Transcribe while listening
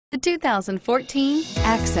The 2014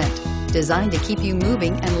 Accent. Designed to keep you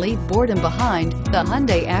moving and leave boredom behind, the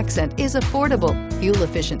Hyundai Accent is affordable,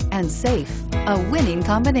 fuel-efficient, and safe. A winning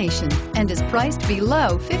combination, and is priced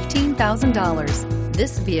below $15,000.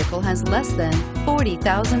 This vehicle has less than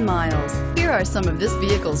 40,000 miles. Here are some of this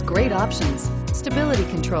vehicle's great options: stability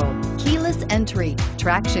control, keyless entry,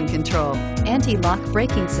 traction control, anti-lock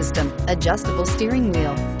braking system, adjustable steering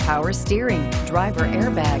wheel, power steering, driver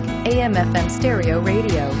airbag, AM/FM stereo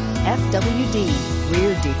radio, FWD,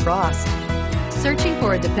 rear defrost. Searching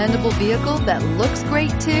for a dependable vehicle that looks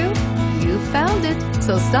great too? You found it,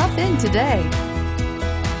 so stop in today.